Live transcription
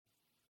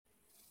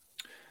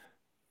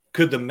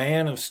Could the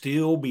man of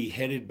steel be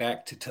headed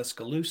back to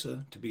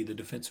Tuscaloosa to be the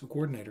defensive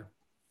coordinator?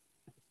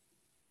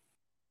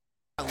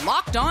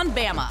 Locked On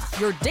Bama,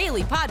 your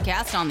daily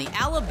podcast on the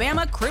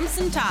Alabama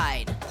Crimson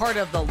Tide. Part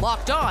of the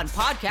Locked On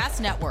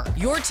Podcast Network,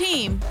 your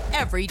team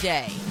every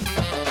day.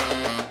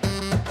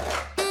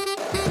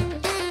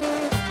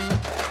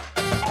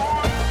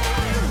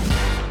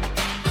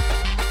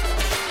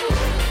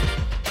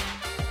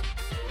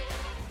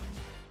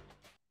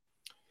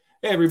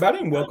 Hey, everybody,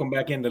 and welcome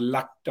back into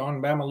Locked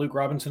On Bama. Luke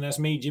Robinson, that's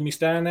me. Jimmy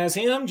Stein, that's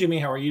him. Jimmy,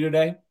 how are you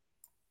today?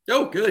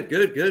 Oh, good.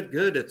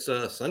 It's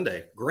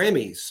Sunday.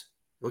 Grammys.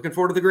 Looking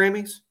forward to the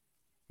Grammys?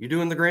 You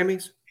doing the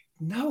Grammys?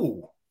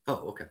 No.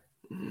 Oh, okay.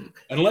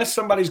 Unless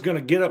somebody's going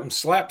to get up and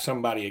slap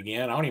somebody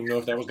again. I don't even know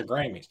if that was the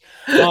Grammys.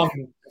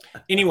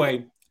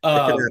 Anyway.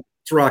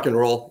 It's rock and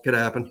roll. Could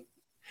happen.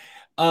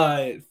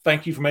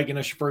 Thank you for making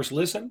us your first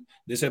listen.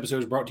 This episode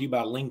is brought to you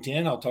by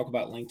LinkedIn. I'll talk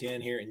about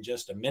LinkedIn here in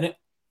just a minute.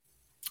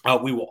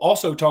 We will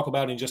also talk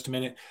about in just a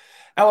minute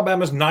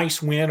Alabama's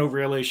nice win over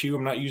LSU.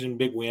 I'm not using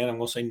big win. I'm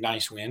going to say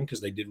nice win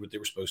because they did what they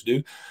were supposed to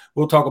do.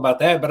 We'll talk about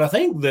that. But I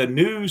think the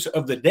news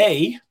of the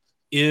day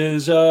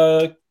is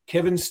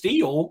Kevin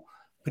Steele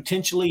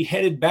potentially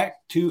headed back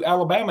to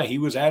Alabama. He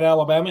was at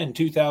Alabama in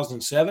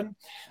 2007.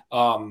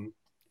 When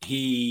Nick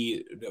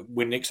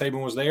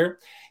Saban was there.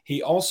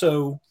 He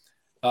also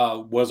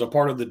was a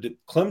part of the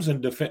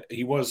Clemson defense.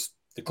 He was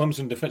the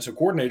Clemson defensive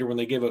coordinator when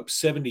they gave up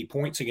 70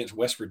 points against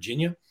West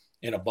Virginia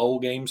in a bowl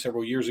game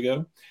several years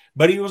ago.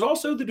 But he was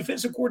also the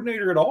defensive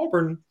coordinator at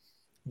Auburn.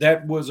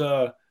 That was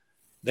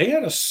they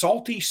had a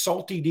salty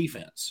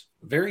defense,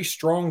 very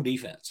strong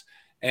defense.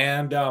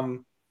 And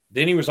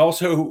then he was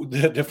also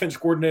the defense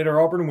coordinator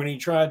at Auburn when he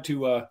tried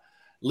to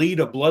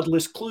lead a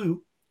bloodless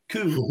coup,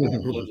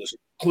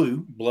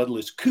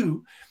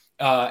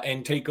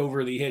 and take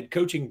over the head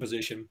coaching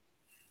position,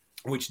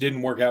 which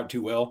didn't work out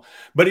too well.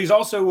 But he's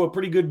also a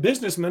pretty good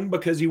businessman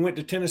because he went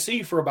to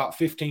Tennessee for about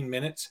 15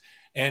 minutes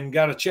and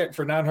got a check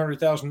for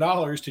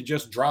 $900,000 to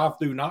just drive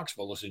through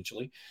Knoxville,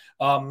 essentially.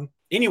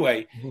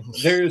 Anyway,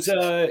 there's,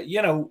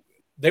 there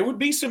would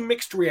be some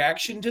mixed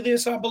reaction to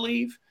this, I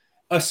believe,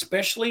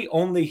 especially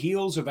on the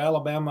heels of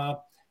Alabama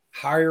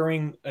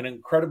hiring an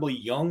incredibly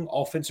young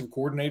offensive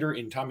coordinator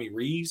in Tommy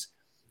Rees,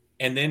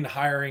 and then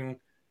hiring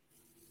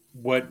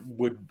what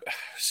would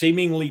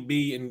seemingly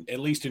be, at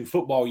least in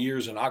football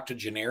years, an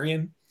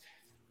octogenarian.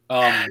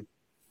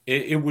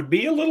 It would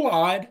be a little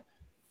odd,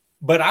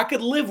 but I could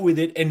live with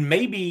it, and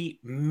maybe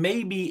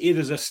it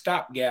is a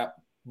stopgap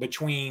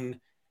between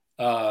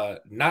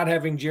not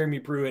having Jeremy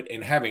Pruitt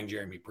and having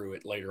Jeremy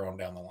Pruitt later on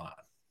down the line.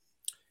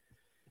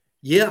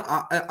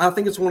 Yeah, I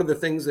think it's one of the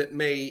things that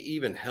may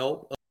even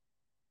help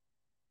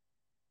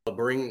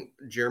bring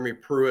Jeremy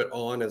Pruitt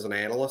on as an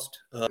analyst.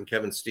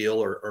 Kevin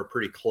Steele are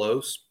pretty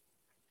close.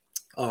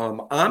 I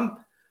don't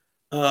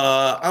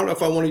know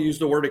if I want to use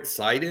the word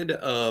excited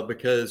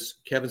because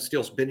Kevin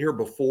Steele's been here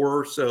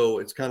before, so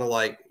it's kind of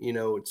like,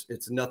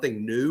 it's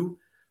nothing new.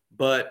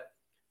 But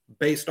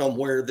based on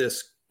where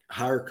this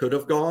hire could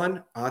have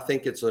gone, I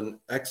think it's an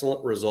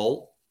excellent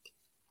result.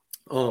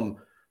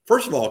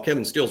 First of all,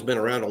 Kevin Steele's been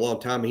around a long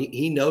time.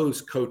 He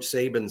knows Coach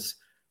Saban's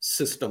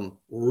system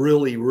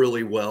really,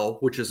 really well,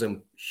 which is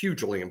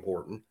hugely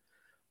important.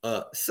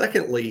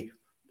 Secondly,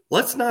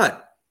 let's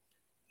not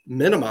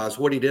minimize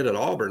what he did at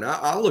Auburn.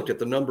 I looked at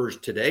the numbers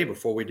today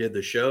before we did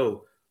the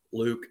show,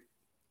 Luke.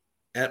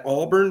 At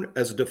Auburn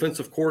as a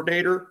defensive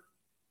coordinator,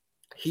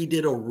 he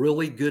did a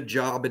really good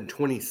job in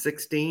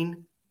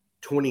 2016,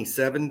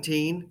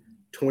 2017,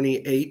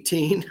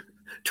 2018,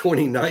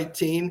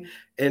 2019,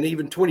 and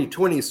even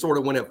 2020 is sort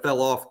of when it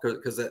fell off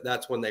because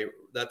that's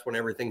when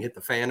everything hit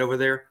the fan over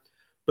there.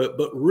 But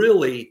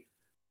really,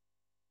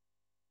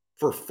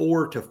 for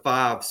 4 to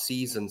 5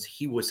 seasons,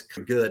 he was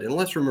good. And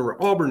let's remember,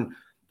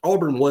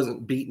 Auburn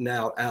wasn't beating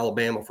out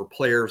Alabama for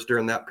players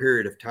during that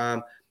period of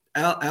time.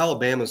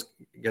 Alabama's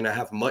going to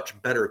have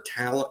much better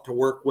talent to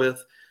work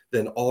with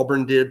than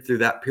Auburn did through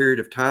that period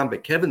of time.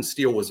 But Kevin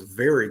Steele was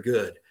very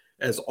good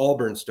as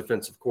Auburn's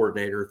defensive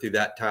coordinator through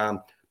that time,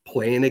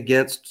 playing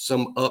against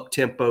some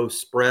up-tempo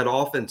spread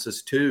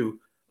offenses too.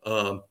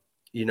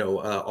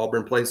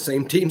 Auburn plays the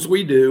same teams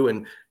we do.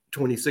 And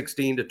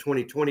 2016 to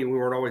 2020, we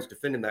weren't always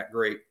defending that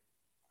great.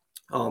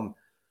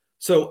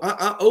 So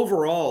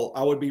overall,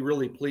 I would be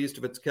really pleased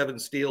if it's Kevin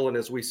Steele. And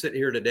as we sit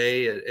here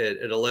today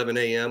at 11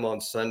 a.m. on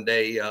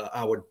Sunday,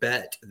 I would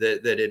bet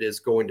that it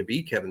is going to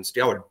be Kevin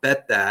Steele. I would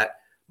bet that,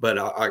 but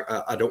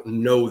I don't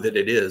know that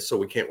it is, so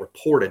we can't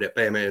report it at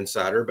Bama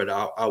Insider, but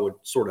I would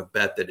sort of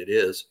bet that it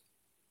is.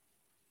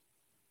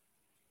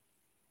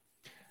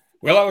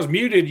 Well, I was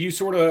muted.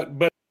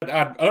 But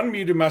I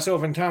unmuted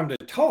myself in time to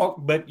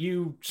talk, but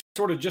you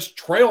sort of just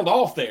trailed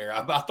off there.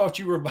 I thought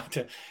you were about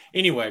to.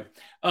 Anyway,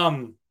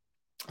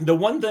 the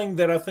one thing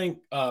that I think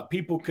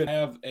people could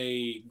have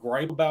a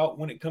gripe about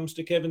when it comes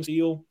to Kevin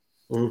Steele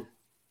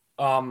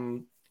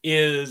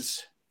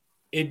is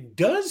it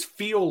does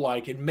feel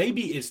like, and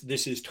maybe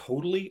this is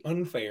totally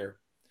unfair,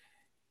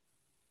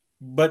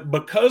 but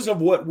because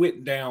of what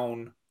went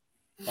down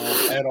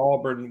at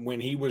Auburn when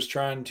he was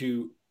trying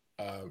to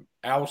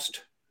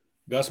oust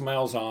Gus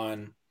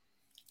Malzahn,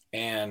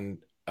 and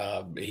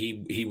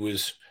he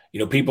was,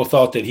 people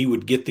thought that he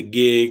would get the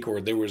gig,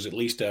 or there was at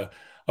least a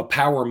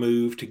power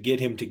move to get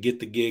him to get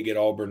the gig at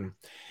Auburn,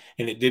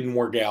 and it didn't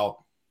work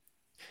out.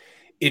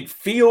 It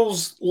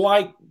feels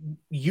like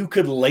you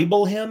could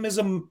label him as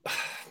a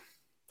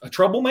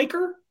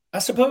troublemaker, I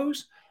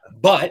suppose,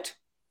 but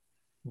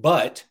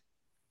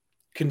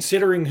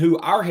considering who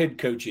our head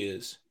coach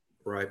is,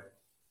 right,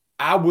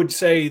 I would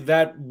say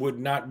that would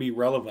not be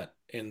relevant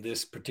in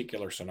this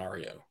particular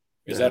scenario.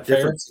 Is that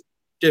fair?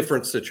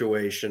 Different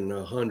situation,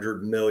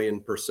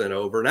 100,000,000%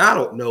 over. And I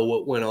don't know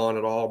what went on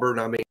at Auburn.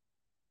 I mean,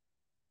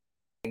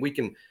 we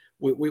can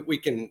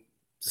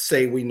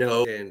say we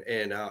know,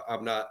 and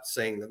I'm not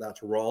saying that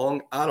that's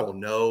wrong. I don't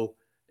know.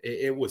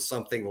 It was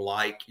something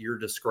like you're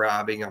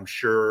describing, I'm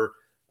sure,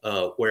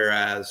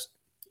 whereas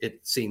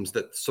it seems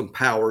that some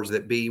powers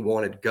that be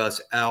wanted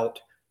Gus out,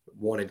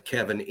 wanted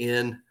Kevin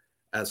in.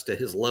 As to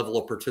his level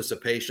of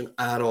participation,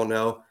 I don't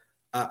know.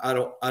 I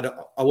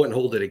wouldn't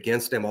hold it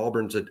against him.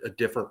 Auburn's a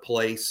different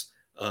place.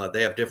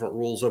 They have different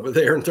rules over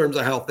there in terms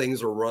of how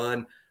things are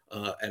run.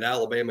 At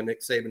Alabama,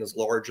 Nick Saban is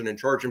large and in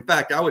charge. In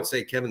fact, I would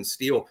say Kevin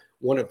Steele,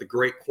 one of the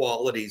great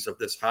qualities of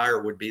this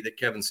hire would be that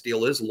Kevin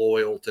Steele is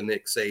loyal to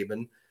Nick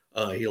Saban.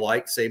 He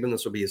likes Saban.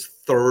 This will be his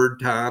third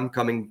time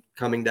coming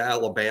to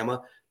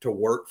Alabama to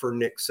work for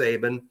Nick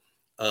Saban.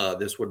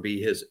 This would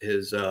be his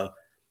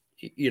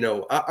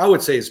I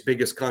would say his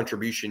biggest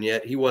contribution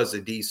yet. He was a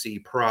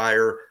DC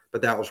prior,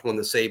 but that was when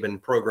the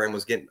Saban program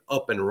was getting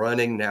up and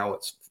running. Now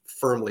it's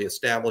firmly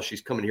established.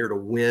 He's coming here to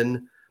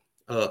win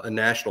a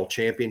national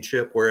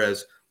championship,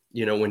 whereas,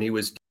 when he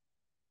was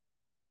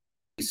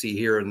DC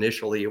here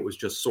initially, it was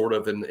just sort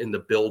of in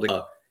the building.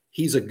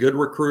 He's a good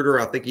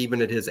recruiter. I think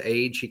even at his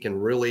age, he can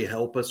really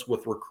help us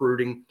with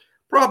recruiting.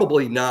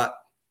 Probably not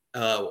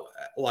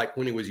like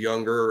when he was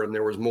younger and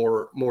there was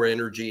more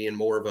energy and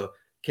more of a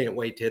can't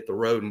wait to hit the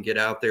road and get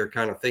out there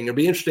kind of thing. It'll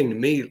be interesting to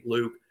me,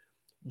 Luke.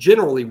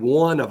 Generally,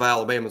 one of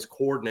Alabama's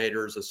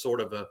coordinators is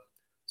sort of a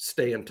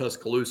stay in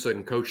Tuscaloosa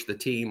and coach the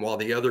team, while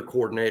the other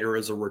coordinator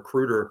is a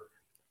recruiter.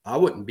 I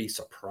wouldn't be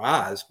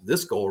surprised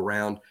this go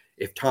around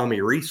if Tommy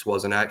Rees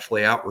wasn't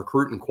actually out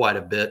recruiting quite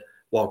a bit,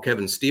 while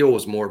Kevin Steele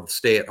was more of the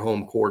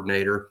stay-at-home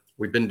coordinator.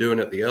 We've been doing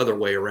it the other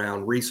way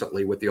around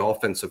recently with the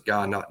offensive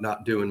guy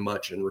not doing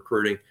much in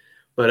recruiting.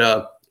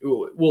 But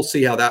we'll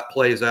see how that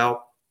plays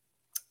out.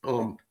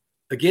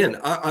 Again,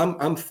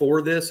 I'm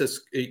for this.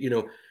 It's,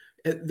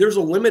 there's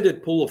a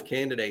limited pool of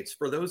candidates.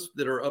 For those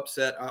that are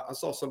upset, I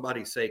saw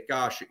somebody say,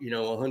 gosh,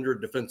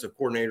 100 defensive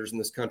coordinators in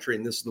this country,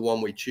 and this is the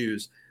one we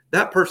choose.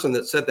 That person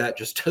that said that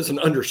just doesn't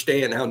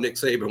understand how Nick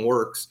Saban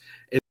works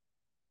in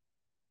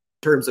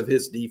terms of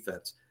his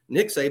defense.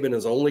 Nick Saban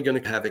is only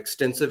going to have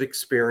extensive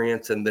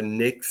experience in the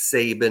Nick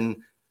Saban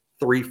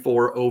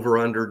 3-4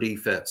 over-under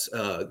defense.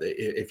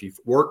 If you've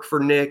worked for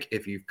Nick,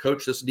 if you've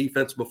coached this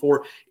defense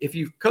before, if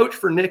you've coached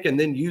for Nick and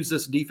then used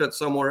this defense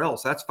somewhere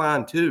else, that's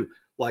fine too.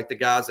 Like the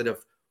guys that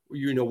have,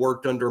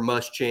 worked under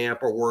Muschamp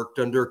or worked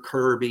under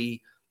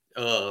Kirby,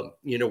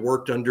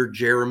 worked under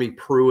Jeremy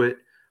Pruitt.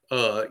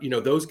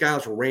 Those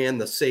guys ran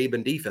the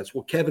Saban defense.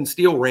 Well, Kevin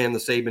Steele ran the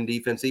Saban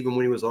defense even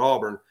when he was at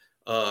Auburn.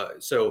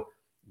 So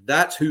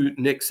that's who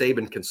Nick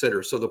Saban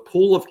considers. So the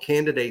pool of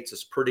candidates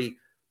is pretty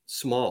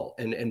small.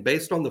 And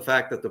based on the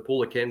fact that the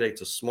pool of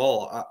candidates is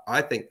small,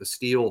 I think the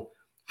Steele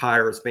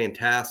hire is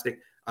fantastic.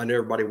 I know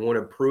everybody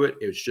wanted Pruitt.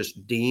 It was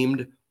just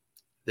deemed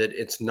that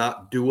it's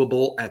not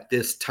doable at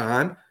this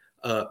time.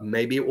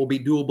 Maybe it will be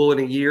doable in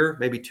a year,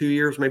 maybe 2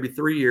 years, maybe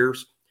 3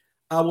 years.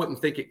 I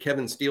wouldn't think at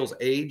Kevin Steele's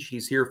age,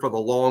 he's here for the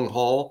long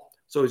haul.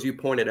 So as you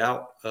pointed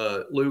out,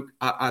 Luke,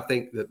 I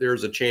think that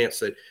there's a chance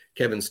that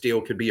Kevin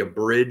Steele could be a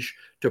bridge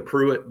to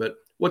Pruitt. But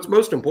what's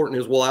most important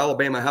is, will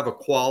Alabama have a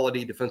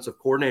quality defensive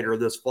coordinator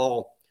this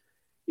fall?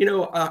 I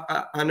know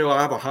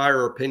I have a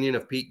higher opinion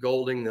of Pete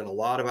Golding than a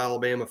lot of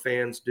Alabama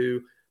fans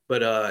do,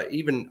 but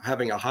even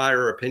having a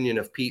higher opinion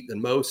of Pete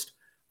than most,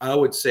 I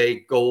would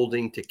say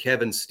Golding to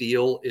Kevin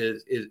Steele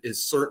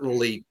is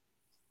certainly,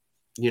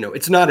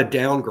 it's not a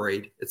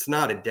downgrade. It's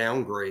not a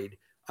downgrade.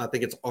 I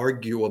think it's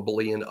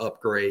arguably an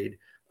upgrade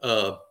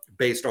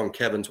based on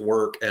Kevin's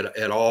work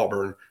at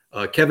Auburn.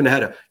 Kevin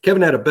had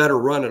a better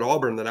run at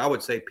Auburn than I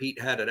would say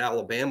Pete had at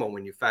Alabama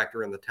when you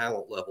factor in the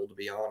talent level, to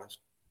be honest.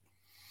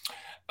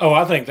 Oh,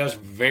 I think that's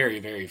very,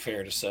 very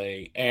fair to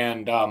say.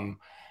 And,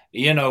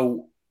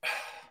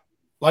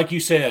 like you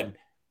said,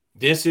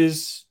 this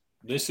is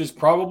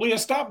probably a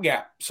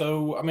stopgap.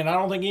 So, I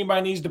don't think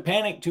anybody needs to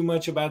panic too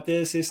much about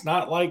this. It's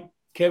not like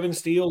Kevin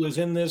Steele is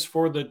in this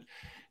for the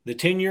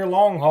 10-year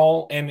long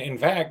haul. And in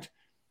fact,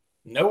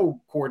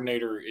 no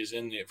coordinator is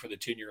in it for the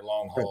 10-year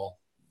long haul,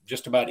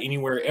 just about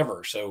anywhere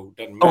ever. So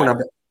it doesn't matter.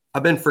 And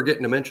I've been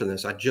forgetting to mention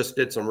this. I just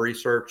did some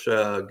research.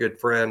 A good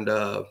friend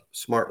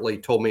smartly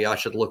told me I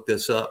should look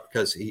this up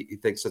because he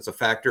thinks it's a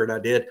factor, and I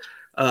did.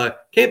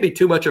 Can't be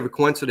too much of a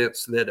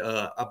coincidence that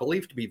I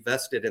believe to be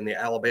vested in the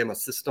Alabama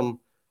system,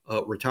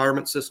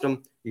 retirement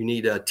system, you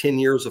need 10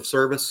 years of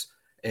service.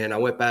 And I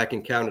went back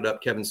and counted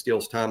up Kevin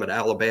Steele's time at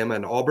Alabama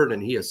and Auburn,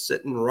 and he is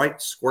sitting right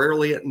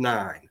squarely at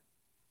 9.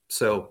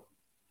 So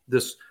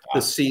this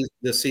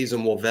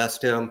season will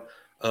vest him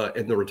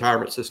in the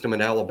retirement system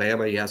in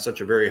Alabama. He has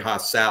such a very high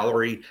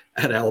salary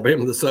at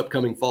Alabama this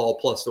upcoming fall,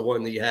 plus the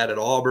one that he had at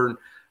Auburn.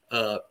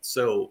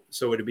 So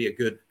it'd be a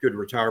good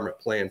retirement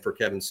plan for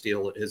Kevin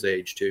Steele at his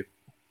age too.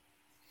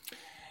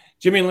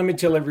 Jimmy, let me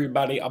tell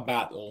everybody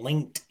about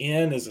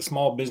LinkedIn. As a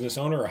small business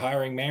owner or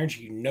hiring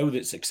manager, you know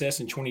that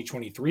success in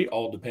 2023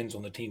 all depends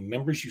on the team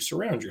members you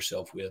surround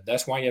yourself with.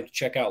 That's why you have to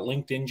check out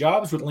LinkedIn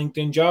Jobs. With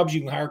LinkedIn Jobs,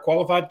 you can hire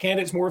qualified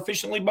candidates more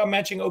efficiently by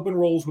matching open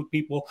roles with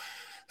people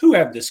who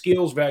have the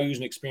skills, values,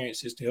 and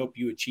experiences to help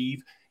you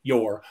achieve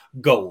your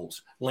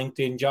goals.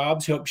 LinkedIn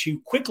Jobs helps you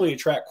quickly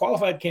attract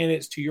qualified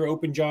candidates to your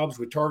open jobs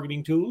with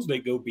targeting tools. They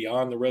go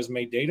beyond the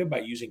resume data by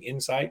using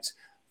insights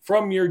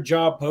from your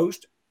job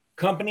post,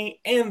 company,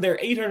 and their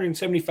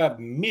 875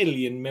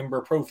 million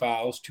member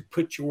profiles to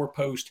put your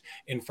post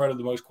in front of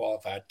the most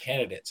qualified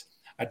candidates.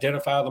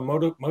 Identify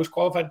the most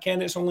qualified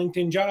candidates on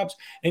LinkedIn Jobs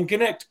and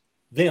connect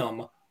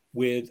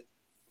with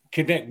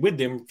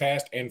them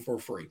fast and for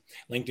free.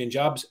 LinkedIn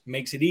Jobs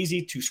makes it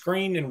easy to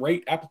screen and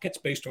rate applicants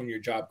based on your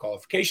job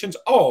qualifications,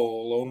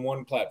 all on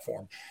one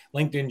platform.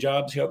 LinkedIn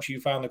Jobs helps you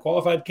find the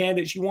qualified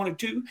candidates you wanted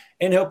to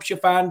and helps you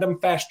find them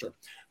faster.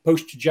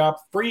 Post your job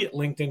free at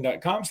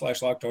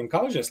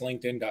linkedin.com/lockedoncollege. That's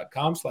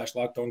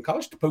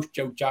linkedin.com/lockedoncollege to post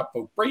your job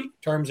for free.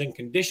 Terms and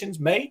conditions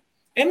may,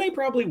 and they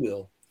probably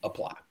will,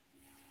 apply.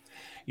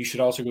 You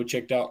should also go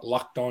check out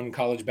Locked On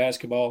College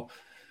Basketball.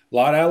 A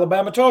lot of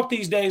Alabama talk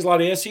these days, a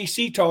lot of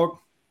SEC talk.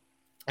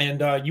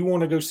 And you want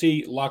to go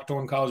see Locked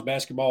On College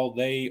Basketball.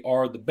 They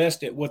are the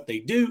best at what they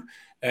do,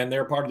 and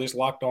they're part of this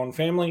Locked On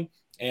family,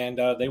 and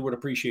they would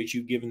appreciate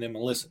you giving them a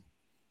listen.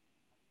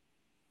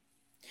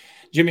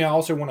 Jimmy, I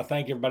also want to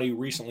thank everybody who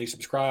recently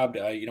subscribed.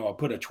 I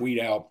put a tweet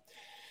out.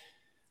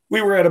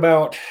 We were at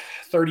about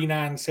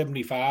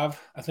 3,975,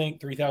 I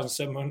think,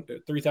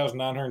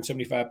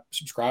 3,975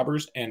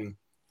 subscribers. And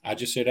I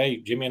just said, hey,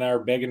 Jimmy and I are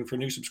begging for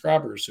new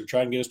subscribers. So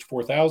try and get us to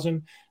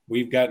 4,000.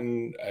 We've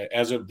gotten,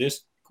 as of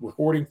this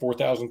recording,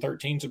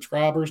 4,013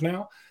 subscribers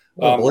now.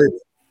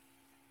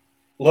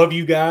 Love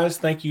you guys.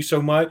 Thank you so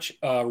much.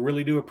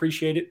 Really do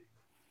appreciate it.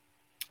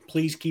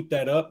 Please keep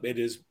that up. It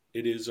is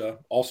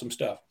awesome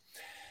stuff.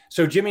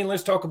 So, Jimmy,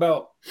 let's talk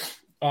about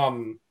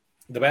the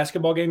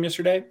basketball game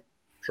yesterday.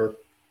 Sure.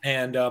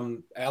 And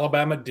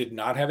Alabama did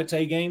not have its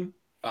A game.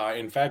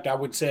 In fact, I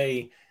would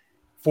say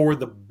for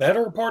the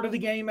better part of the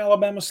game,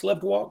 Alabama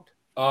sleptwalked.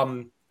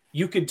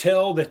 You could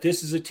tell that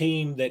this is a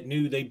team that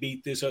knew they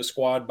beat this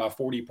squad by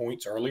 40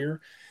 points earlier.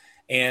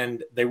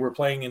 And they were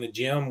playing in a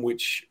gym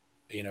which,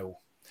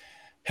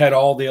 had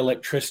all the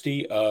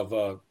electricity of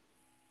a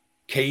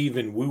cave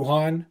in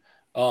Wuhan.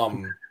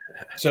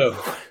 So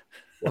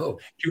whoa.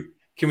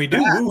 Can we do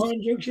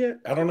Wuhan jokes yet?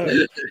 I don't know.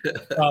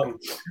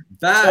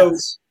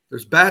 Bats.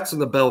 There's bats in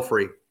the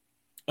belfry.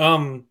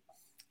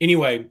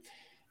 Anyway,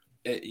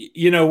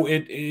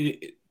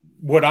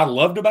 what I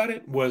loved about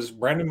it was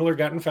Brandon Miller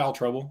got in foul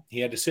trouble. He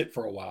had to sit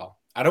for a while.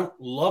 I don't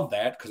love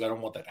that because I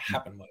don't want that to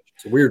happen much.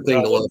 It's a weird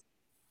thing to love.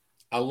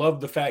 I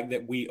love the fact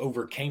that we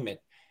overcame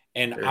it.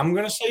 And I'm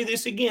going to say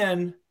this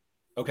again.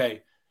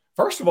 Okay.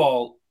 First of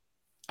all,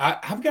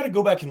 I've got to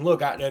go back and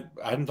look. I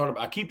hadn't thought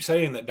about. I keep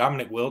saying that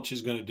Dominic Welch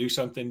is going to do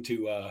something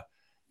to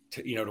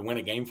win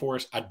a game for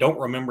us. I don't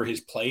remember his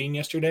playing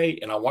yesterday,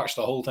 and I watched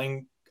the whole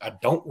thing. I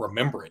don't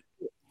remember it.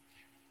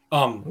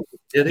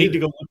 Need to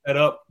go look that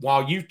up.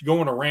 While you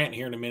go on a rant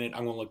here in a minute,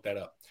 I'm going to look that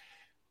up.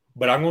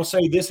 But I'm going to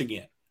say this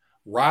again: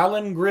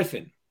 Rylan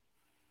Griffin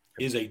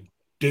is a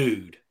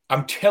dude.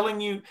 I'm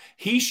telling you,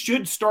 he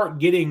should start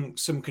getting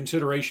some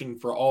consideration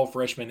for all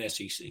freshman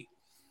SEC.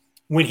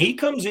 When he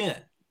comes in,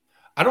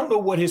 I don't know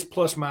what his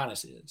plus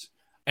minus is,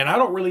 and I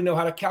don't really know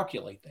how to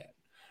calculate that.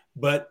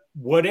 But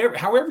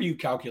however you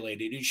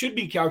calculate it, it should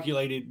be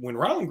calculated when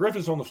Rylan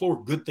Griffin's on the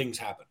floor, good things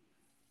happen.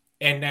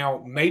 And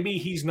now maybe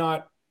he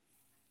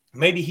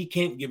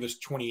can't give us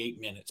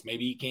 28 minutes.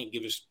 Maybe he can't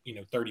give us,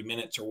 30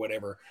 minutes or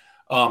whatever.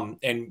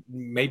 And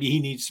maybe he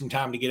needs some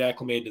time to get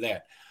acclimated to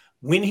that.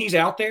 When he's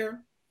out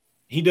there,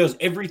 he does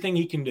everything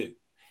he can do.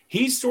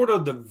 He's sort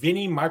of the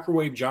Vinny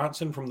Microwave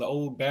Johnson from the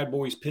old Bad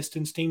Boys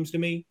Pistons teams to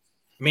me.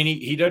 I mean,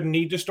 he doesn't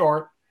need to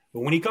start,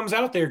 but when he comes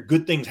out there,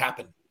 good things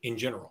happen in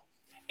general.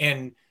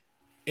 And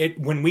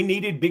when we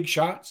needed big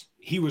shots,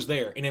 he was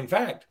there. And in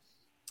fact,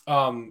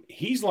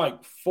 he's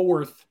like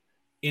fourth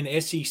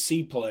in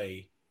SEC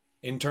play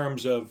in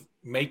terms of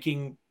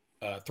making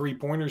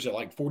three-pointers at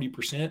like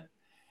 40%.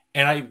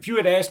 And if you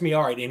had asked me,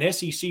 all right, in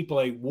SEC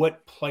play,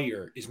 what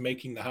player is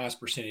making the highest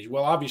percentage?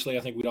 Well, obviously,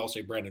 I think we'd all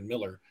say Brandon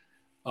Miller.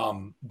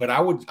 But I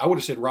would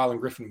have said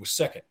Rylan Griffin was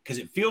second because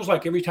it feels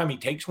like every time he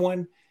takes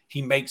one,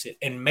 he makes it.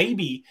 And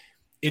maybe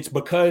it's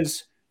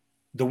because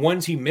the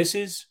ones he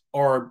misses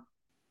are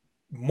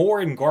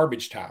more in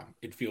garbage time,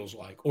 it feels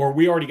like, or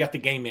we already got the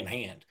game in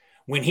hand.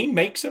 When he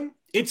makes them,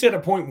 it's at a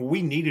point where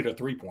we needed a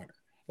three-pointer.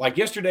 Like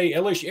yesterday,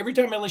 LSU, every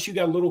time LSU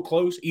got a little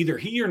close, either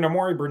he or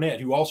Namari Burnett,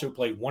 who also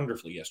played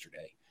wonderfully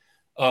yesterday,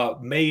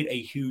 made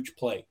a huge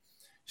play.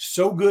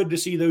 So good to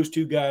see those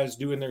two guys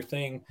doing their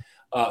thing.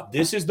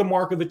 This is the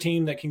mark of a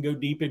team that can go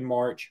deep in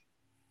March.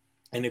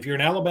 And if you're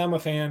an Alabama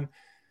fan,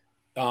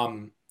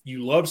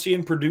 you love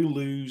seeing Purdue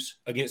lose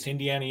against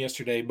Indiana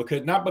yesterday,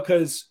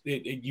 because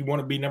you want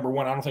to be number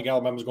one. I don't think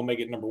Alabama's going to make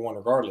it number one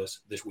regardless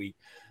this week,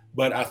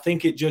 but I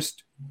think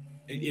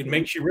it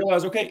makes you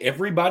realize, okay,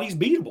 everybody's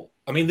beatable.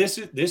 I mean, this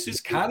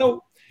is kind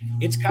of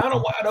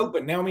wide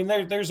open now. I mean,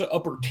 there's an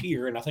upper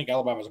tier, and I think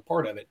Alabama's a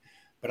part of it.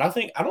 But I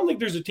don't think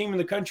there's a team in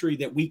the country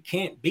that we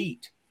can't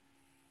beat.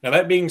 Now,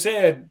 that being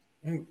said,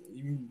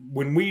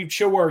 when we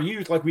show our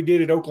youth like we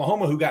did at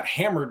Oklahoma, who got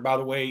hammered, by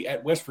the way,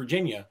 at West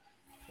Virginia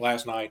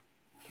last night,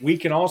 we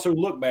can also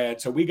look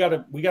bad. So we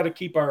gotta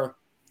keep our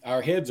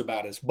heads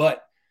about us.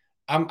 But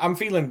I'm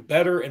feeling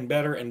better and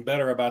better and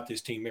better about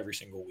this team every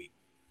single week.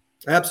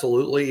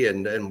 Absolutely.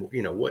 And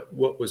you know,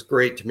 what was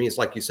great to me is,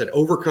 like you said,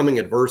 overcoming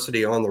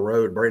adversity on the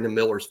road. Brandon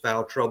Miller's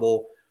foul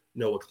trouble.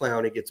 Noah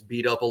Clowney gets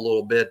beat up a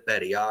little bit.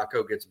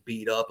 Bediako gets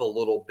beat up a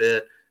little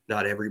bit.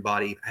 Not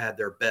everybody had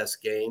their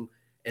best game.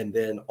 And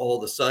then all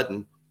of a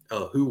sudden,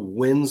 who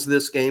wins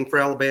this game for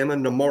Alabama?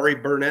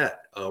 Namari Burnett,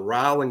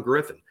 Rylan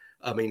Griffin.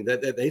 I mean,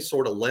 they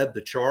sort of led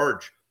the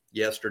charge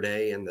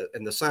yesterday. And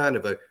the sign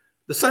of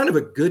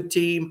a good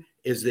team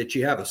is that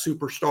you have a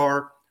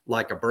superstar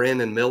like a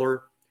Brandon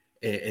Miller,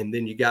 and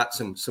then you got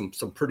some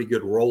pretty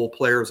good role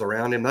players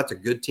around him. That's a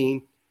good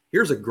team.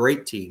 Here's a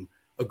great team.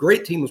 A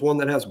great team is one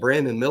that has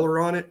Brandon Miller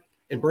on it,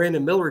 and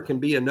Brandon Miller can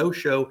be a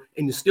no-show,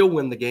 and you still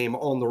win the game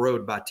on the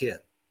road by 10.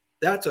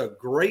 That's a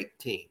great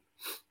team.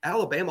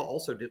 Alabama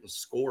also didn't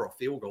score a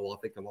field goal,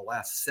 I think, in the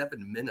last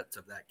 7 minutes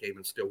of that game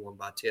and still won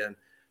by 10,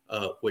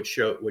 which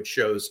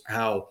shows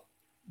how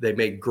they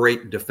made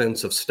great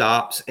defensive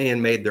stops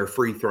and made their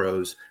free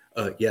throws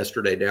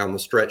yesterday down the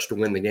stretch to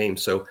win the game.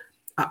 So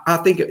I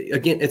think,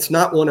 again, it's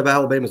not one of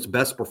Alabama's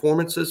best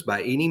performances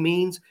by any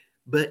means,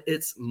 but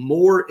it's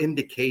more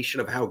indication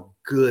of how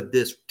good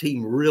this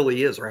team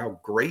really is, or how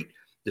great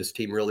this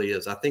team really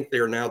is. I think they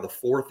are now the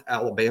fourth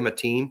Alabama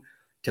team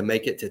to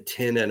make it to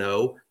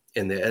 10-0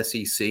 in the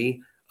SEC.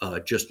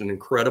 Just an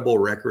incredible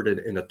record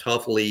in a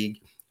tough league.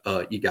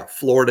 You got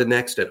Florida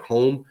next at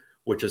home,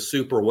 which is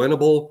super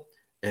winnable.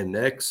 And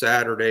next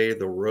Saturday,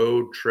 the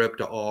road trip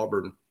to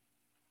Auburn.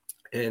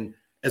 And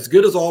as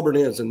good as Auburn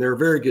is, and they're a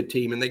very good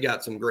team, and they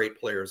got some great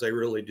players, they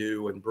really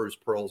do. And Bruce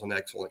Pearl's an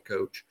excellent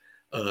coach.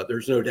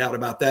 There's no doubt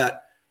about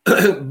that.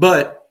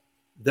 But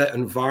that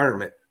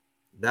environment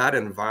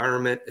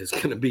is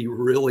going to be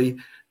really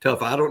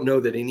tough. I don't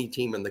know that any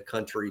team in the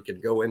country can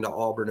go into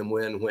Auburn and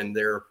win when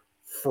they're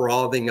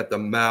frothing at the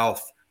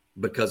mouth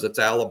because it's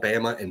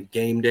Alabama and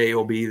game day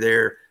will be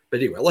there. But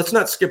anyway, let's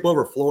not skip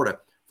over Florida.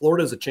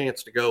 Florida has a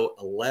chance to go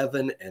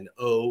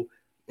 11-0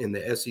 in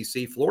the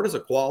SEC. Florida's a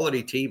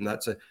quality team.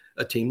 That's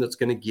a team that's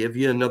going to give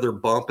you another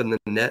bump in the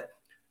net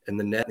and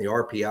the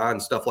RPI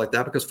and stuff like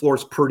that, because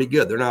Florida's pretty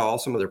good. They're not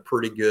awesome, but they're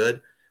pretty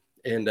good.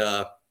 And,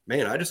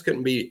 man, I just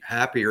couldn't be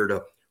happier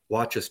to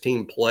watch his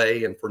team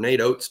play. And for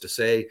Nate Oates to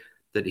say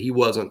that he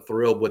wasn't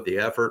thrilled with the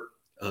effort,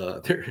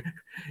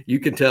 you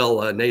can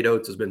tell Nate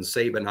Oates has been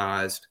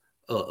Sabanized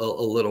a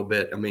little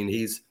bit. I mean,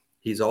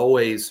 he's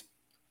always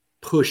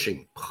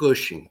pushing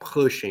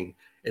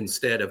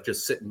instead of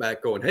just sitting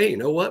back going, hey, you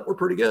know what? We're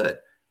pretty good.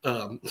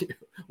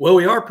 Well,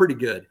 we are pretty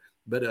good.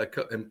 But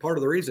and part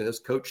of the reason is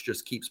Coach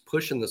just keeps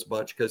pushing this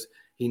bunch because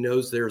he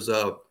knows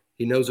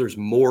there's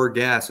more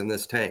gas in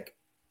this tank.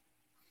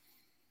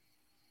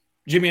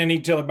 Jimmy, I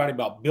need to tell everybody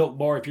about Built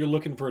Bar. If you're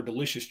looking for a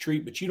delicious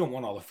treat, but you don't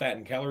want all the fat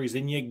and calories,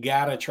 then you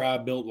got to try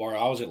Built Bar.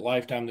 I was at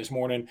Lifetime this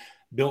morning.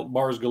 Built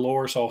Bars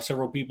galore. Saw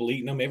several people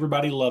eating them.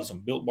 Everybody loves them.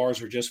 Built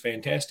Bars are just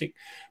fantastic.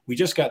 We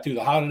just got through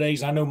the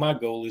holidays. I know my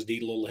goal is to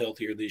eat a little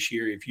healthier this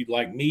year. If you'd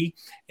like me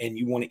and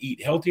you want to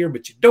eat healthier,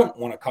 but you don't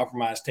want to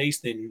compromise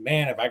taste, then,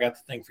 man, if I got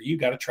the thing for you,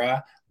 got to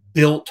try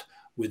Built.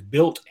 With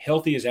Built,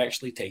 healthy is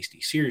actually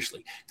tasty.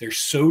 Seriously, they're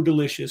so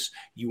delicious.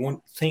 You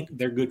won't think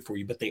they're good for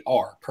you, but they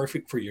are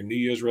perfect for your New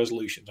Year's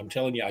resolutions. I'm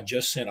telling you, I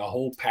just sent a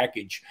whole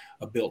package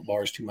of Built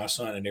Bars to my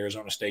son in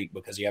Arizona State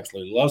because he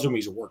absolutely loves them.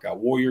 He's a workout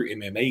warrior,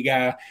 MMA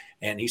guy,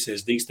 and he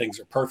says these things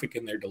are perfect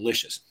and they're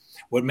delicious.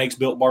 What makes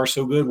Built Bars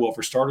so good? Well,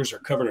 for starters, they're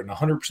covered in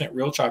 100%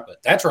 real chocolate.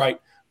 That's right.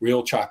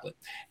 Real chocolate.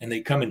 And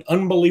they come in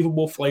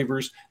unbelievable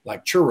flavors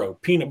like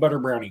churro, peanut butter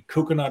brownie,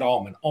 coconut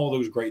almond, all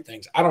those great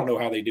things. I don't know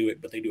how they do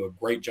it, but they do a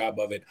great job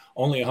of it.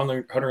 Only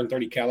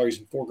 130 calories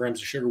and 4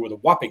 grams of sugar with a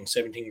whopping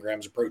 17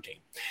 grams of protein.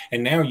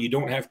 And now you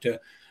don't have to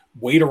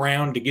wait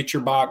around to get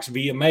your box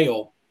via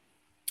mail.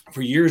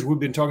 For years, we've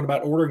been talking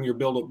about ordering your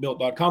Built at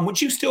Built.com,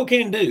 which you still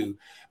can do.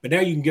 But now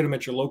you can get them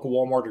at your local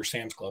Walmart or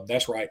Sam's Club.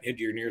 That's right. Head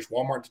to your nearest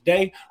Walmart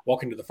today,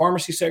 walk into the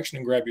pharmacy section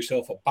and grab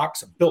yourself a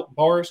box of Built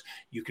Bars.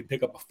 You can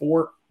pick up a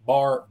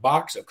 4-bar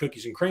box of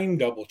cookies and cream,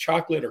 double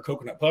chocolate, or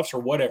coconut puffs, or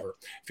whatever.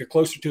 If you're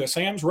closer to a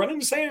Sam's, run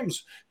into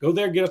Sam's. Go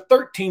there, get a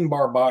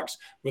 13-bar box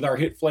with our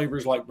hit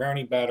flavors like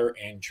brownie batter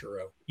and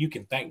churro. You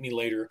can thank me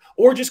later,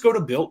 or just go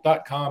to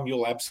Built.com.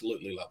 You'll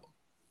absolutely love them.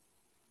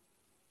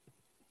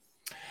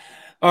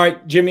 All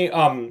right, Jimmy,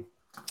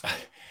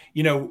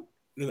 you know,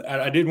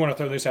 I did want to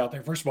throw this out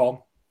there. First of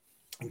all,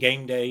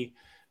 game day,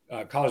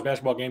 college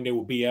basketball game day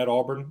will be at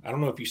Auburn. I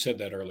don't know if you said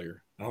that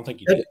earlier. I don't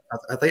think you did.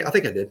 I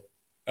think I did.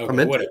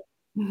 Okay, whatever.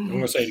 I'm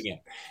going to say it again.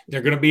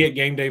 They're going to be at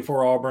game day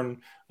for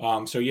Auburn.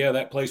 So, yeah,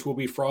 that place will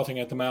be frothing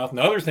at the mouth. And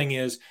the other thing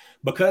is,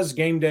 because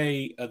game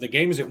day, the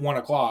game is at 1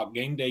 o'clock,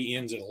 game day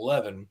ends at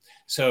 11.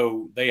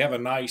 So they have a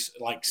nice,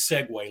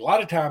 segue. A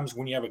lot of times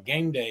when you have a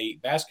game day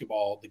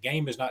basketball, the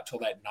game is not till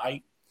that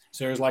night.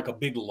 So there's a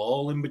big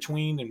lull in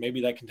between, and maybe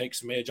that can take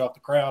some edge off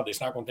the crowd.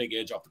 It's not going to take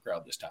edge off the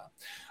crowd this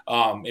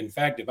time. In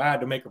fact, if I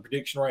had to make a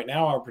prediction right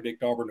now, I would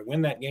predict Auburn to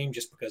win that game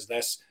just because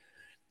that's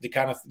the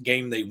kind of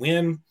game they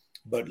win.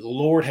 But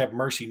Lord have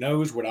mercy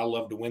knows would I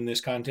love to win this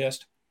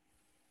contest.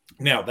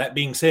 Now, that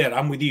being said,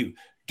 I'm with you.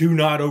 Do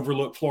not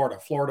overlook Florida.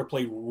 Florida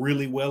played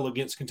really well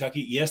against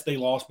Kentucky. Yes, they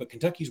lost, but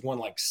Kentucky's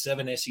won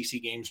 7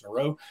 SEC games in a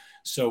row.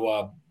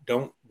 So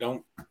don't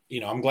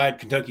I'm glad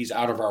Kentucky's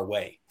out of our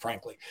way,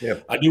 frankly.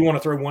 Yep. I do want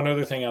to throw one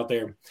other thing out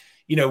there.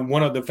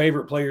 One of the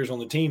favorite players on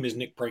the team is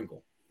Nick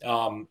Pringle.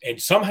 And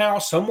somehow,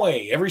 some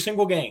way, every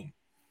single game,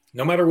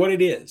 no matter what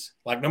it is,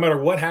 no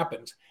matter what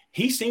happens,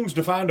 he seems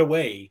to find a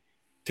way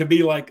to be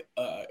to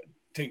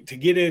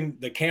get in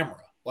the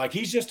camera.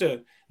 He's just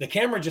the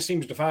camera just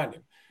seems to find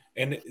him.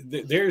 And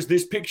there's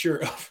this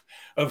picture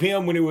of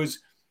him when it was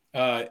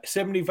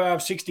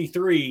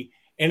 75-63,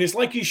 and it's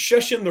like he's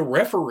shushing the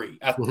referee.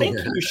 I think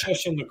he was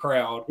shushing the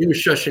crowd. He was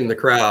shushing the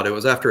crowd. It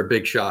was after a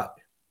big shot.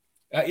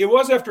 It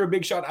was after a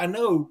big shot, I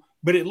know,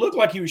 but it looked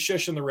like he was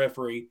shushing the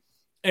referee.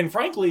 And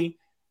frankly,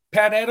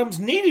 Pat Adams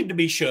needed to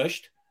be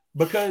shushed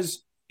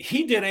because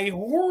he did a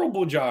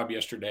horrible job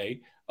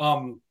yesterday.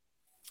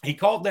 He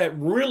called that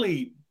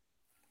really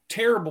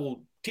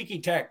terrible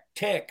ticky-tack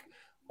tech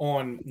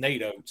on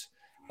Nate Oates.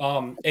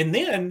 And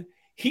then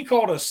he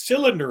called a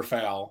cylinder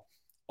foul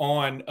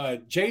on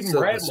Jaden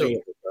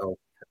Bradley,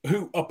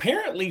 who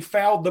apparently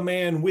fouled the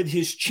man with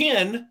his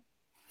chin.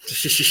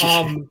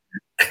 Home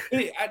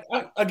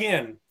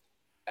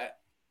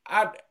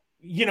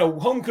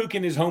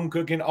cooking is home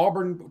cooking.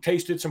 Auburn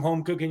tasted some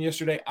home cooking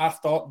yesterday. I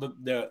thought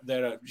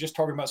that just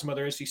talking about some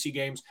other SEC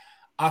games,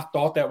 I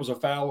thought that was a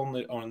foul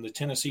on the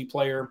Tennessee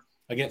player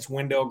against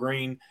Wendell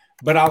Green.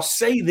 But I'll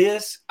say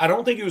this, I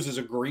don't think it was as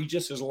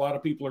egregious as a lot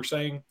of people are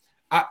saying.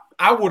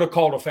 I would have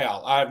called a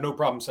foul. I have no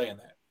problem saying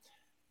that.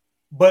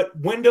 But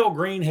Wendell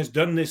Green has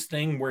done this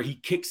thing where he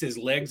kicks his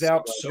legs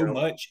out so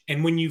much.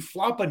 And when you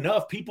flop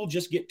enough, people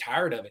just get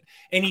tired of it.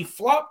 And he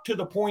flopped to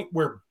the point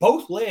where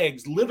both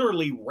legs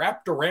literally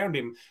wrapped around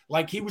him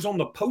like he was on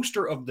the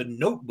poster of The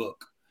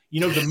Notebook.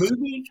 The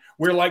movie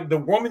where the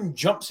woman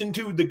jumps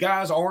into the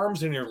guy's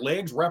arms and her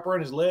legs wrap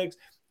around his legs.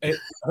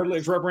 Her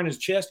legs wrap around his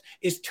chest.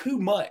 Is too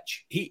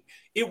much.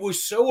 It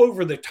was so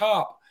over the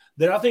top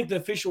that I think the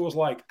official was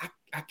like,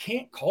 I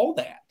can't call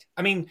that.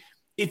 I mean,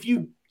 if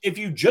you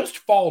just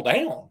fall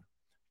down,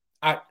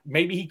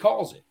 maybe he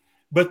calls it.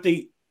 But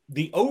the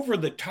over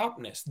the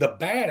topness, the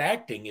bad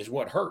acting is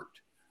what hurt.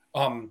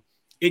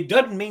 It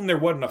doesn't mean there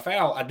wasn't a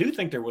foul. I do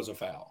think there was a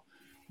foul.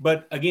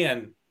 But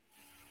again,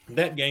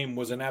 that game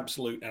was an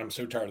absolute, and I'm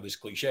so tired of this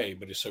cliche,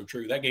 but it's so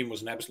true. That game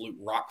was an absolute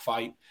rock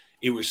fight.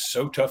 It was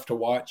so tough to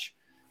watch.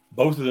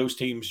 Both of those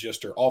teams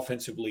just are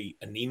offensively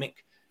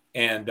anemic.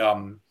 And,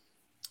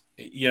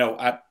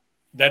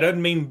 that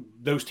doesn't mean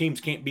those teams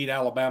can't beat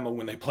Alabama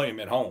when they play them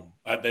at home.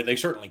 They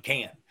certainly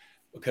can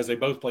because they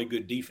both play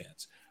good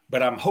defense.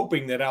 But I'm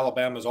hoping that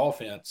Alabama's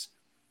offense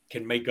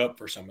can make up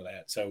for some of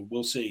that. So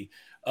we'll see.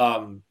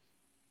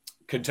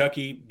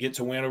 Kentucky gets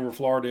a win over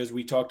Florida, as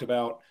we talked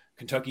about.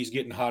 Kentucky's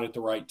getting hot at the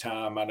right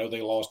time. I know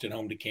they lost at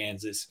home to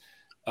Kansas.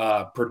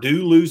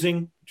 Purdue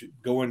losing,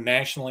 going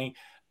nationally.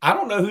 I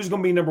don't know who's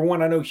going to be number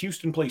one. I know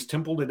Houston plays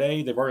Temple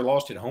today. They've already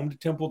lost at home to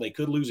Temple. They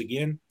could lose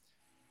again.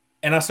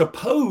 And I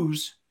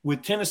suppose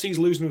with Tennessee's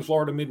losing to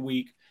Florida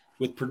midweek,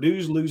 with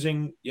Purdue's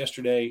losing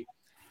yesterday,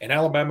 and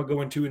Alabama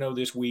going 2-0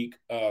 this week,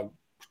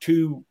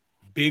 two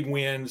big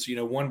wins,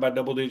 one by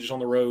double digits on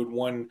the road,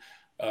 one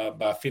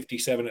by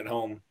 57 at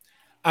home.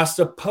 I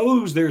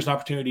suppose there's an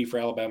opportunity for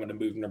Alabama to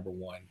move number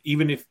one,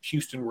 even if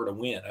Houston were to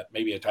win,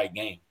 maybe a tight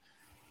game.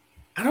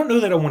 I don't know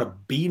that I want to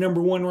be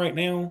number one right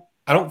now.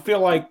 I don't feel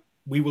like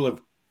we will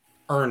have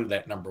earned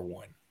that number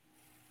one.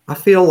 I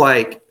feel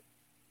like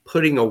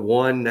putting a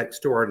 1 next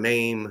to our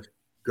name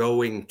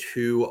going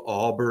to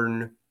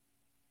Auburn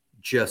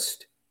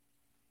just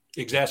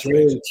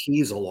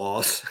guarantees a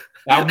loss.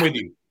 I'm with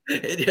you.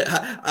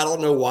 I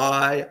don't know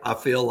why. I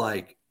feel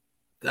like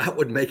that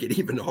would make it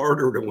even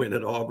harder to win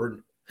at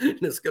Auburn. And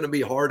it's going to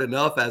be hard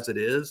enough as it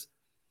is.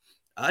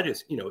 I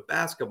just,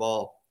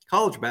 basketball,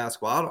 college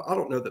basketball, I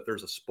don't know that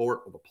there's a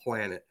sport on the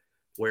planet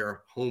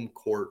where home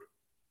court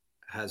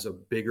has a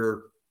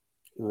bigger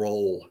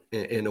role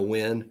in a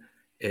win.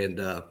 And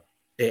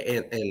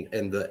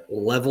the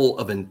level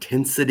of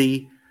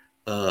intensity,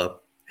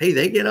 hey,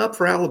 they get up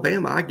for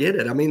Alabama. I get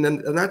it. I mean,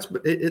 and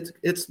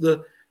it's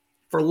the,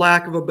 for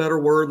lack of a better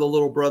word, the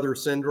little brother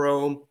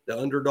syndrome, the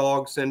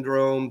underdog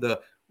syndrome,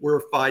 the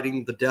we're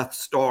fighting the Death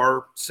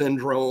Star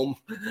syndrome.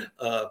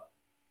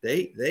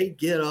 They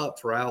get up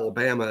for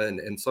Alabama,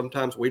 and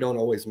sometimes we don't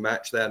always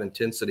match that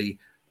intensity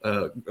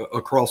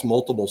across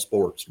multiple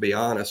sports, to be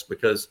honest,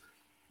 because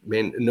I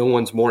mean, no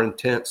one's more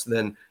intense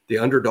than the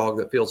underdog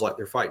that feels like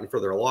they're fighting for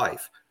their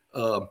life.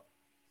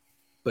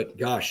 But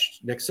gosh,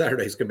 next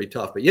Saturday is going to be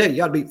tough. But yeah, you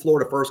got to beat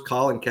Florida first.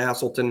 Colin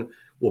Castleton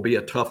will be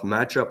a tough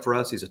matchup for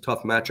us. He's a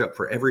tough matchup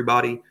for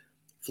everybody.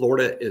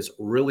 Florida is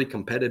really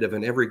competitive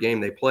in every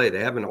game they play. They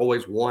haven't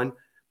always won,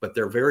 but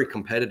they're very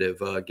competitive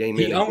game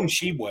in. He owned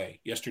Sheboygan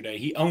yesterday.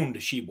 He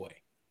owned Sheboygan.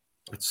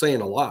 That's saying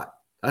a lot.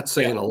 That's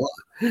saying a lot.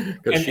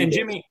 And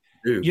Jimmy,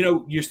 you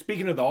know, you're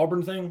speaking of the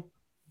Auburn thing,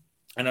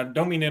 and I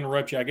don't mean to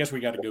interrupt you. I guess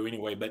we got to go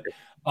anyway. But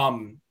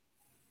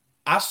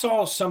I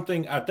saw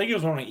something, I think it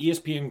was on an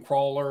ESPN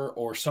crawler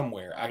or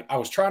somewhere. I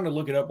was trying to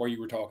look it up while you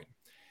were talking.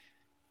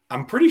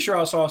 I'm pretty sure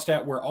I saw a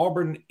stat where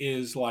Auburn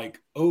is like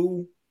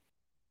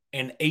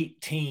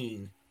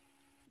 0-18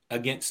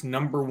 against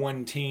number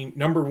one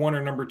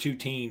or number two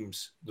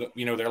teams,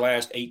 you know, their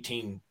last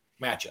 18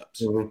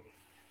 matchups. Mm-hmm.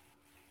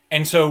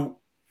 And so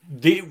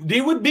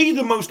they would be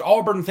the most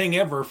Auburn thing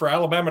ever for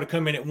Alabama to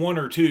come in at 1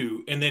 or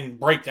 2 and then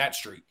break that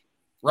streak,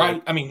 right?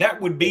 Yeah. I mean, that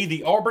would be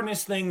the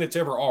Auburnest thing that's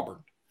ever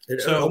Auburn.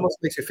 It almost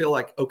makes you feel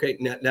like, okay,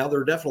 now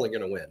they're definitely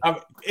going to win.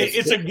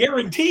 It's a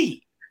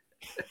guarantee.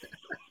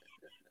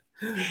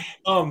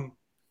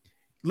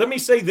 Let me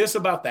say this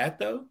about that,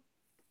 though.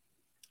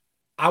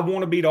 I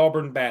want to beat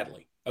Auburn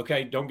badly.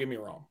 Okay, don't get me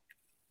wrong.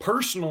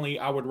 Personally,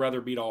 I would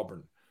rather beat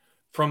Auburn.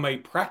 From a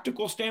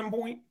practical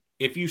standpoint,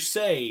 if you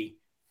say,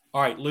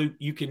 all right, Luke,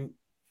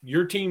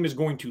 your team is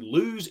going to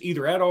lose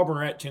either at Auburn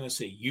or at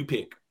Tennessee, you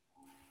pick.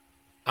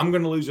 I'm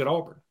going to lose at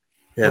Auburn.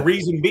 Yeah. The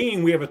reason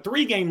being we have a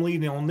 3-game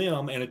lead on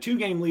them and a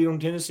 2-game lead on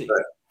Tennessee.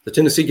 Right. The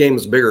Tennessee game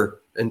is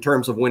bigger in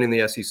terms of winning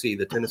the SEC.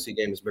 The Tennessee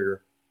game is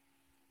bigger.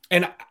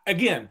 And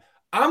again,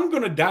 I'm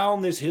going to die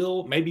on this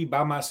hill maybe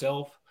by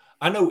myself.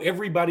 I know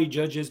everybody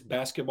judges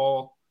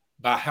basketball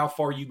by how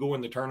far you go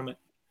in the tournament.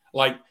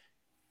 Like,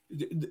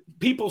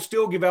 people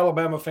still give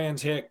Alabama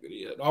fans, heck,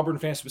 Auburn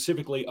fans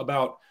specifically,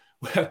 about,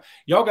 well,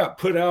 y'all got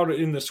put out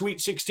in the Sweet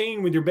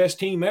 16 with your best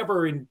team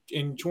ever in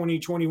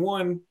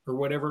 2021 or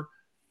whatever.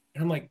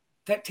 And I'm like,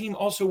 that team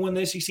also won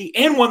the SEC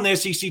and won the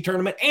SEC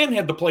tournament and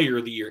had the player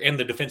of the year and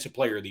the defensive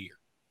player of the year.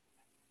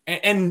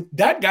 And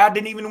that guy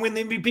didn't even win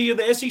the MVP of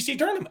the SEC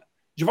tournament.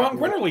 Javon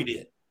Quinterly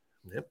did.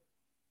 Yep.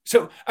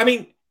 So, I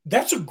mean,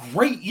 that's a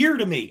great year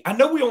to me. I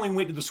know we only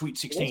went to the Sweet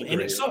 16,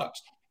 and it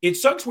sucks. It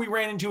sucks we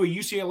ran into a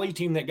UCLA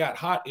team that got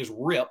hot as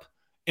rip,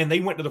 and they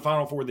went to the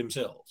Final Four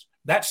themselves.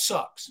 That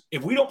sucks.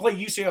 If we don't play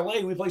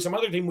UCLA, we play some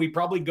other team, we'd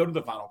probably go to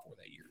the Final Four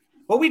that year.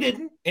 But we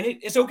didn't, and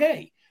it's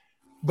okay.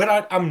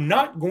 But I'm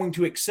not going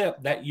to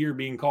accept that year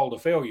being called a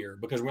failure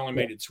because we only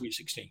made it to Sweet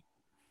 16.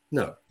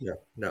 No.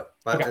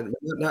 Okay.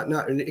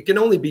 Not, it can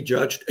only be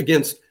judged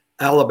against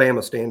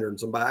Alabama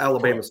standards. And by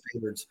Alabama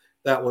standards,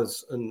 that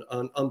was an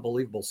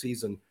unbelievable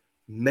season.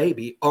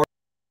 Maybe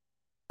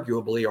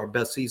arguably our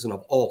best season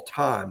of all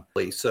time.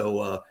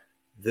 So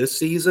this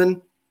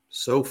season,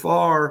 so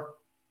far,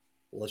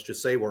 let's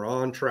just say we're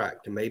on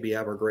track to maybe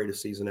have our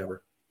greatest season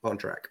ever. On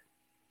track.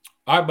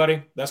 All right,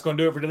 buddy. That's going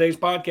to do it for today's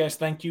podcast.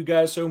 Thank you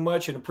guys so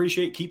much and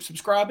keep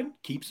subscribing.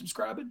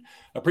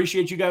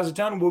 Appreciate you guys a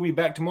ton. We'll be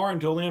back tomorrow.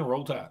 Until then,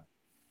 roll tide.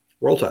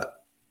 Roll tide.